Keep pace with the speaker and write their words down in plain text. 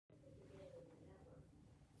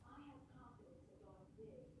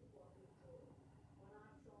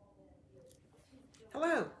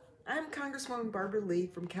Hello, I'm Congresswoman Barbara Lee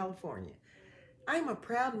from California. I'm a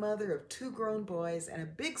proud mother of two grown boys and a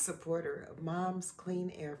big supporter of Mom's Clean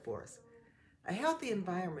Air Force. A healthy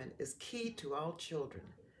environment is key to all children.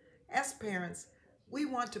 As parents, we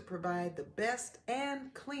want to provide the best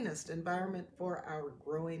and cleanest environment for our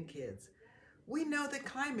growing kids. We know that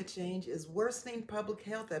climate change is worsening public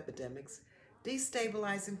health epidemics,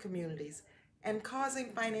 destabilizing communities, and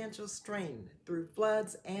causing financial strain through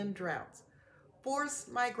floods and droughts.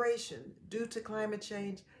 Forced migration due to climate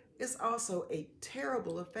change is also a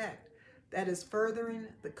terrible effect that is furthering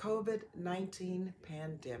the COVID-19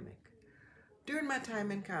 pandemic. During my time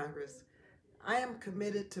in Congress, I am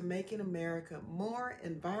committed to making America more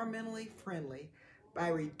environmentally friendly by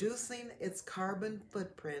reducing its carbon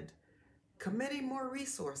footprint, committing more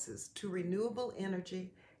resources to renewable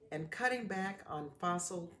energy, and cutting back on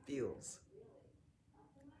fossil fuels.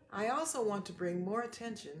 I also want to bring more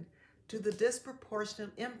attention to the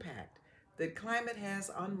disproportionate impact that climate has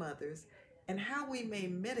on mothers and how we may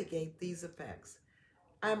mitigate these effects.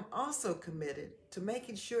 I'm also committed to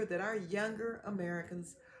making sure that our younger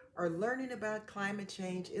Americans are learning about climate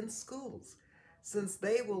change in schools, since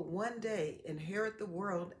they will one day inherit the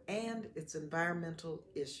world and its environmental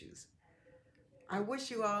issues. I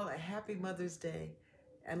wish you all a happy Mother's Day,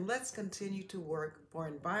 and let's continue to work for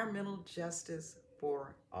environmental justice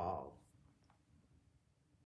for all.